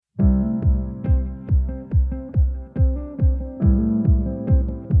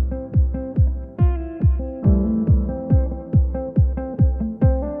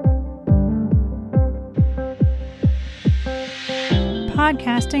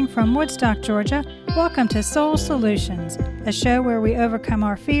Podcasting from Woodstock, Georgia, welcome to Soul Solutions, a show where we overcome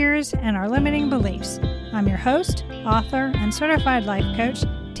our fears and our limiting beliefs. I'm your host, author, and certified life coach,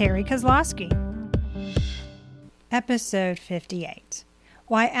 Terry Kozlowski. Episode 58,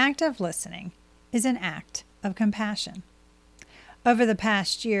 Why Active Listening is an Act of Compassion. Over the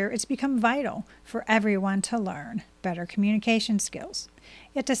past year, it's become vital for everyone to learn better communication skills.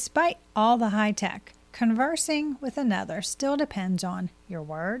 Yet despite all the high tech, conversing with another still depends on your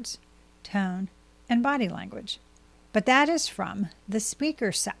words, tone, and body language. But that is from the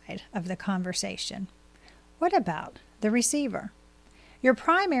speaker side of the conversation. What about the receiver? Your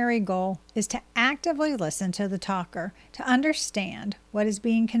primary goal is to actively listen to the talker to understand what is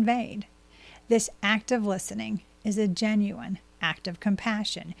being conveyed. This active listening is a genuine act of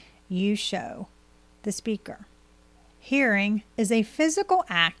compassion you show the speaker. Hearing is a physical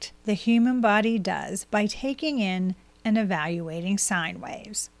act the human body does by taking in and evaluating sine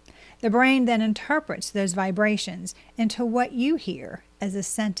waves. The brain then interprets those vibrations into what you hear as a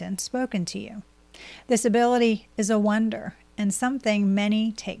sentence spoken to you. This ability is a wonder and something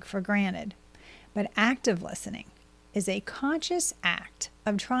many take for granted. But active listening is a conscious act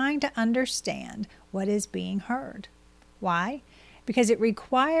of trying to understand what is being heard. Why? Because it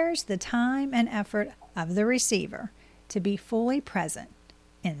requires the time and effort of the receiver to be fully present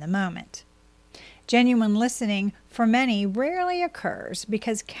in the moment. Genuine listening for many rarely occurs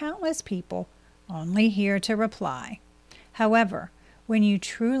because countless people only hear to reply. However, when you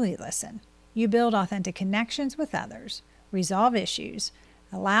truly listen, you build authentic connections with others, resolve issues,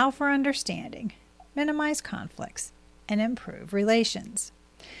 allow for understanding, minimize conflicts, and improve relations.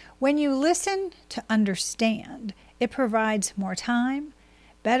 When you listen to understand, it provides more time,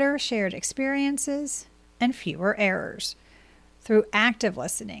 better shared experiences, and fewer errors. Through active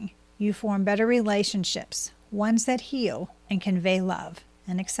listening, you form better relationships, ones that heal and convey love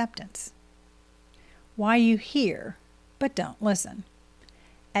and acceptance. Why you hear, but don't listen.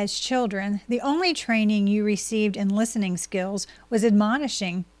 As children, the only training you received in listening skills was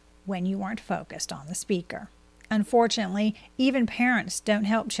admonishing when you weren't focused on the speaker. Unfortunately, even parents don't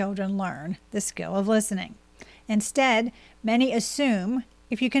help children learn the skill of listening. Instead, many assume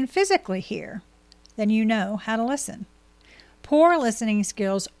if you can physically hear, then you know how to listen. Poor listening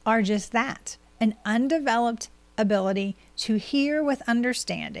skills are just that, an undeveloped ability to hear with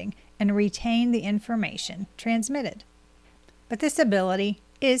understanding and retain the information transmitted. But this ability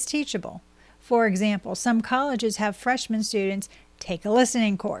is teachable. For example, some colleges have freshman students take a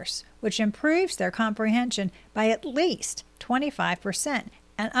listening course, which improves their comprehension by at least 25%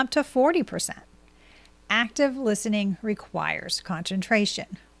 and up to 40%. Active listening requires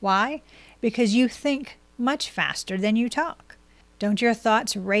concentration. Why? Because you think much faster than you talk. Don't your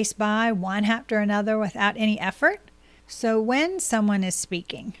thoughts race by one after another without any effort? So when someone is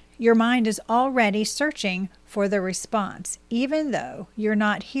speaking, your mind is already searching for the response, even though you're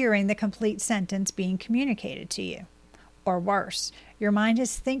not hearing the complete sentence being communicated to you. Or worse, your mind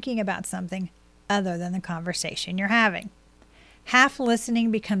is thinking about something other than the conversation you're having. Half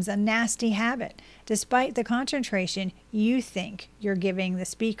listening becomes a nasty habit, despite the concentration you think you're giving the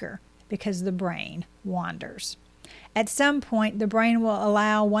speaker, because the brain wanders. At some point, the brain will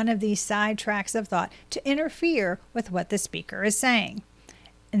allow one of these side tracks of thought to interfere with what the speaker is saying.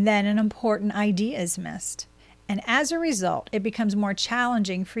 And then an important idea is missed. And as a result, it becomes more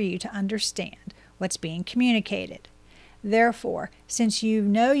challenging for you to understand what's being communicated. Therefore, since you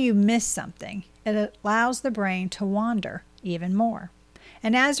know you missed something, it allows the brain to wander even more.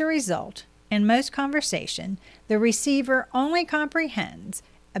 And as a result, in most conversation, the receiver only comprehends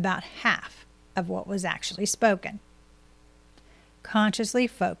about half of what was actually spoken. Consciously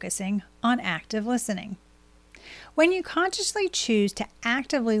focusing on active listening. When you consciously choose to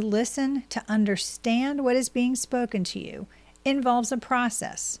actively listen to understand what is being spoken to you, involves a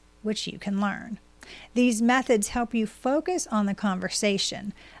process which you can learn. These methods help you focus on the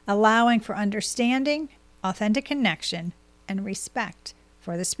conversation, allowing for understanding, authentic connection, and respect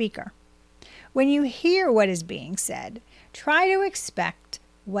for the speaker. When you hear what is being said, try to expect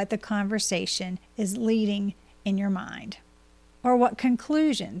what the conversation is leading in your mind, or what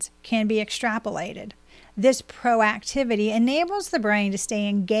conclusions can be extrapolated. This proactivity enables the brain to stay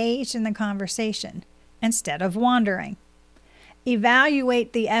engaged in the conversation instead of wandering.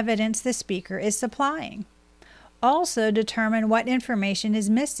 Evaluate the evidence the speaker is supplying. Also determine what information is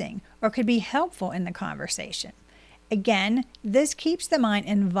missing or could be helpful in the conversation. Again, this keeps the mind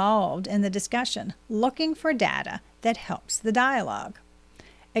involved in the discussion, looking for data that helps the dialogue.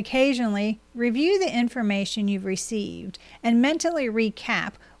 Occasionally, review the information you've received and mentally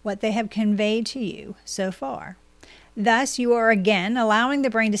recap what they have conveyed to you so far. Thus, you are again allowing the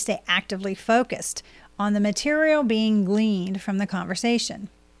brain to stay actively focused on the material being gleaned from the conversation.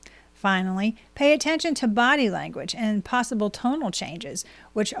 Finally, pay attention to body language and possible tonal changes,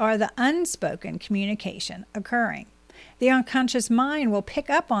 which are the unspoken communication occurring. The unconscious mind will pick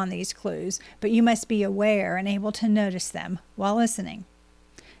up on these clues, but you must be aware and able to notice them while listening.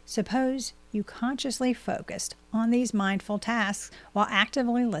 Suppose you consciously focused on these mindful tasks while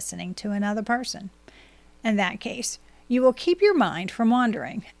actively listening to another person. In that case, you will keep your mind from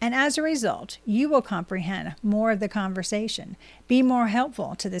wandering, and as a result, you will comprehend more of the conversation, be more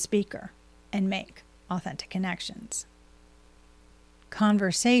helpful to the speaker, and make authentic connections.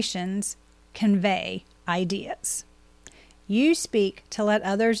 Conversations convey ideas. You speak to let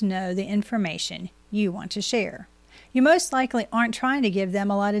others know the information you want to share. You most likely aren't trying to give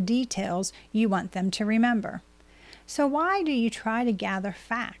them a lot of details you want them to remember. So why do you try to gather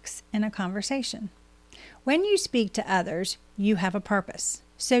facts in a conversation? When you speak to others, you have a purpose.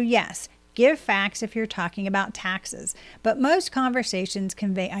 So yes, give facts if you're talking about taxes, but most conversations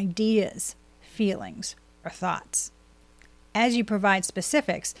convey ideas, feelings, or thoughts. As you provide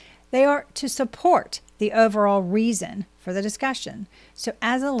specifics, they are to support the overall reason for the discussion. So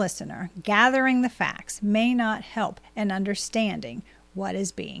as a listener, gathering the facts may not help in understanding what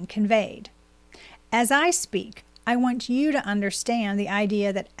is being conveyed. As I speak, I want you to understand the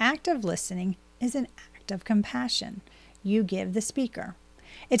idea that active listening is an act of compassion you give the speaker.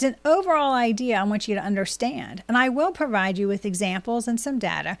 It's an overall idea I want you to understand, and I will provide you with examples and some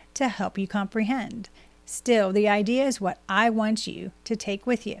data to help you comprehend. Still, the idea is what I want you to take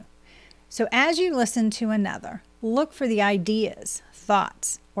with you. So as you listen to another, look for the ideas,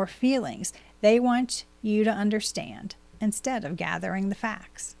 thoughts, or feelings they want you to understand instead of gathering the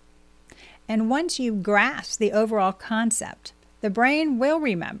facts. And once you grasp the overall concept, the brain will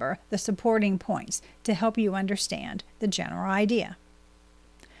remember the supporting points to help you understand the general idea.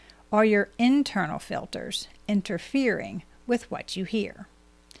 Are your internal filters interfering with what you hear?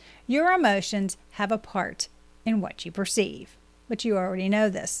 Your emotions have a part in what you perceive, but you already know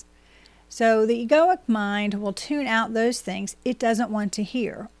this. So the egoic mind will tune out those things it doesn't want to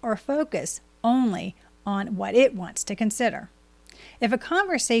hear or focus only on what it wants to consider. If a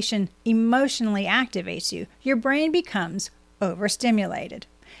conversation emotionally activates you, your brain becomes overstimulated.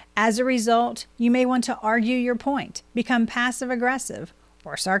 As a result, you may want to argue your point, become passive-aggressive,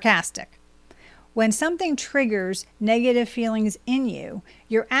 or sarcastic. When something triggers negative feelings in you,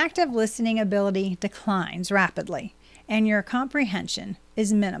 your active listening ability declines rapidly, and your comprehension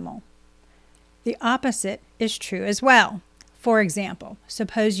is minimal. The opposite is true as well. For example,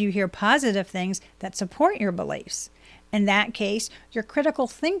 suppose you hear positive things that support your beliefs. In that case, your critical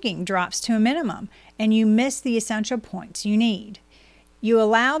thinking drops to a minimum, and you miss the essential points you need. You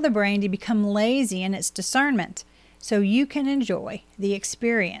allow the brain to become lazy in its discernment, so you can enjoy the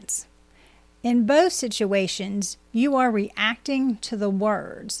experience. In both situations, you are reacting to the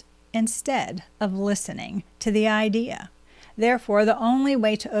words instead of listening to the idea. Therefore, the only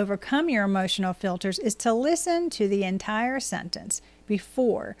way to overcome your emotional filters is to listen to the entire sentence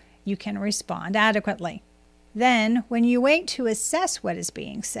before you can respond adequately. Then, when you wait to assess what is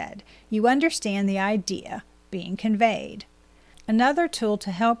being said, you understand the idea being conveyed. Another tool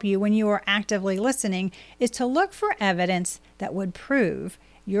to help you when you are actively listening is to look for evidence that would prove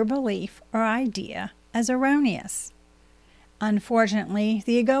your belief or idea as erroneous. Unfortunately,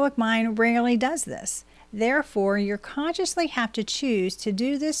 the egoic mind rarely does this. Therefore, you consciously have to choose to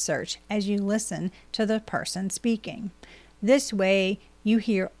do this search as you listen to the person speaking. This way, you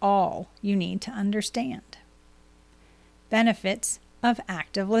hear all you need to understand. Benefits of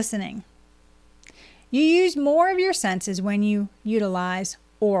active listening. You use more of your senses when you utilize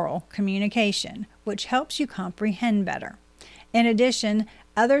oral communication, which helps you comprehend better. In addition,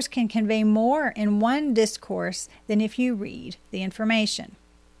 others can convey more in one discourse than if you read the information.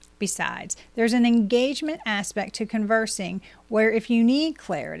 Besides, there's an engagement aspect to conversing where if you need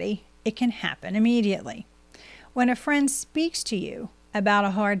clarity, it can happen immediately. When a friend speaks to you about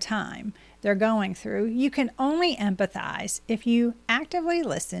a hard time they're going through, you can only empathize if you actively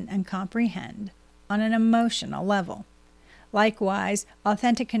listen and comprehend on an emotional level. Likewise,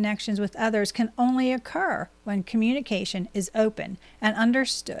 authentic connections with others can only occur when communication is open and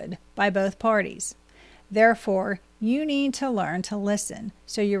understood by both parties. Therefore, you need to learn to listen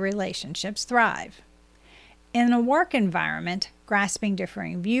so your relationships thrive. In a work environment, grasping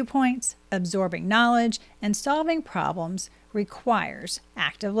differing viewpoints, absorbing knowledge, and solving problems requires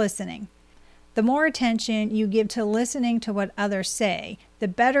active listening. The more attention you give to listening to what others say, the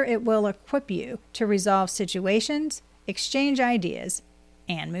better it will equip you to resolve situations, exchange ideas,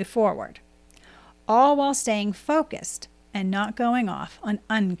 and move forward. all while staying focused and not going off on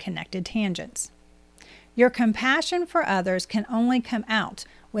unconnected tangents. Your compassion for others can only come out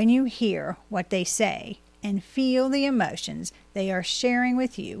when you hear what they say and feel the emotions they are sharing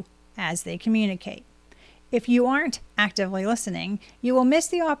with you as they communicate. If you aren't actively listening, you will miss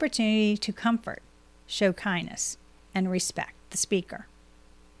the opportunity to comfort, show kindness, and respect the speaker.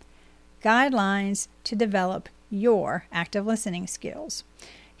 Guidelines to develop your active listening skills.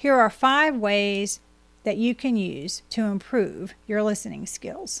 Here are 5 ways that you can use to improve your listening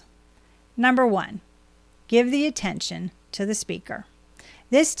skills. Number 1, give the attention to the speaker.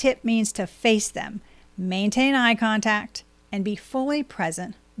 This tip means to face them, maintain eye contact, and be fully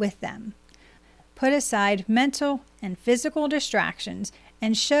present with them. Put aside mental and physical distractions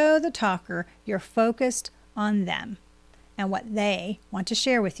and show the talker you're focused on them and what they want to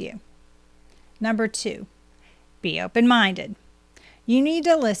share with you. Number 2, be open-minded. You need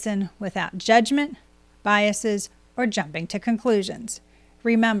to listen without judgment, biases, or jumping to conclusions.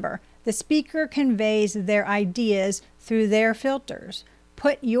 Remember, the speaker conveys their ideas through their filters.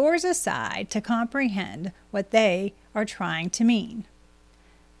 Put yours aside to comprehend what they are trying to mean.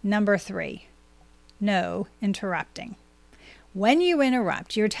 Number 3, no interrupting. When you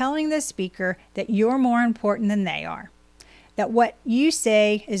interrupt, you're telling the speaker that you're more important than they are, that what you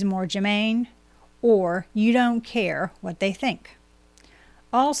say is more germane, or you don't care what they think.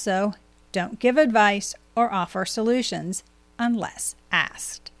 Also, don't give advice or offer solutions unless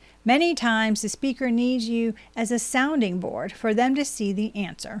asked. Many times the speaker needs you as a sounding board for them to see the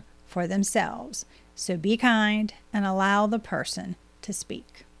answer for themselves. So be kind and allow the person to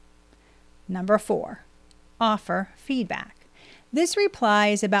speak. Number 4, offer feedback. This reply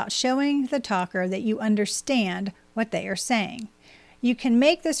is about showing the talker that you understand what they are saying. You can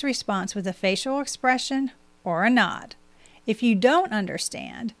make this response with a facial expression or a nod. If you don't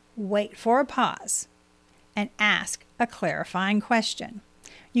understand, wait for a pause and ask a clarifying question.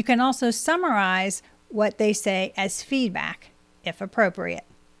 You can also summarize what they say as feedback, if appropriate.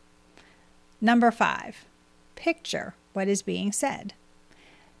 Number 5, picture what is being said.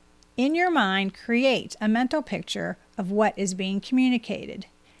 In your mind, create a mental picture of what is being communicated.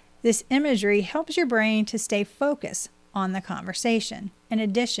 This imagery helps your brain to stay focused on the conversation. In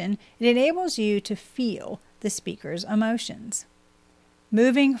addition, it enables you to feel the speaker's emotions.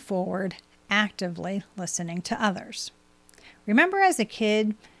 Moving forward, actively listening to others. Remember as a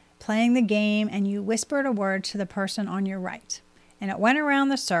kid playing the game and you whispered a word to the person on your right, and it went around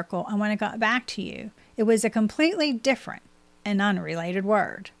the circle, and when it got back to you, it was a completely different and unrelated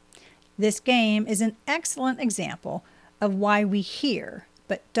word. This game is an excellent example of why we hear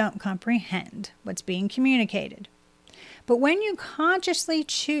but don't comprehend what's being communicated. But when you consciously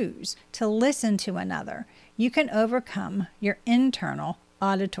choose to listen to another, you can overcome your internal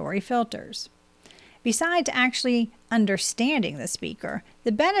auditory filters. Besides actually understanding the speaker,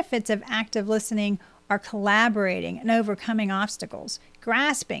 the benefits of active listening are collaborating and overcoming obstacles,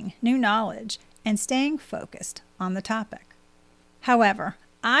 grasping new knowledge, and staying focused on the topic. However,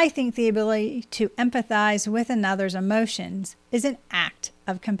 I think the ability to empathize with another's emotions is an act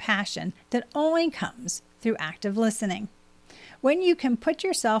of compassion that only comes through active listening. When you can put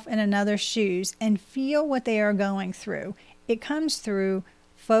yourself in another's shoes and feel what they are going through, it comes through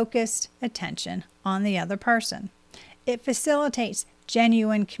focused attention on the other person. It facilitates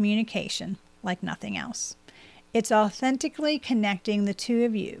genuine communication like nothing else. It's authentically connecting the two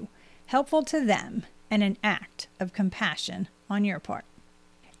of you, helpful to them, and an act of compassion on your part.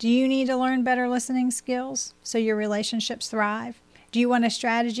 Do you need to learn better listening skills so your relationships thrive? Do you want a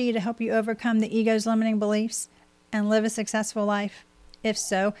strategy to help you overcome the ego's limiting beliefs and live a successful life? If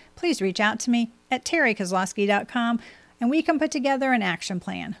so, please reach out to me at TerryKozlowski.com and we can put together an action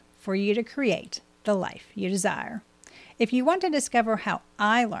plan for you to create the life you desire. If you want to discover how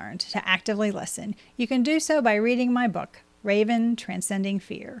I learned to actively listen, you can do so by reading my book, Raven Transcending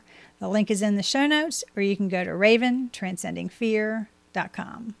Fear. The link is in the show notes, or you can go to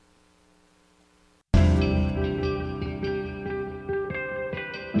raventranscendingfear.com.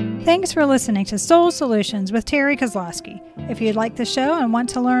 Thanks for listening to Soul Solutions with Terry Kozlowski. If you'd like the show and want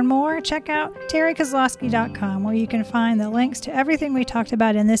to learn more, check out TerryKozlowski.com, where you can find the links to everything we talked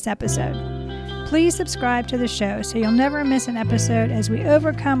about in this episode. Please subscribe to the show so you'll never miss an episode as we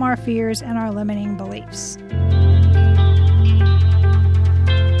overcome our fears and our limiting beliefs.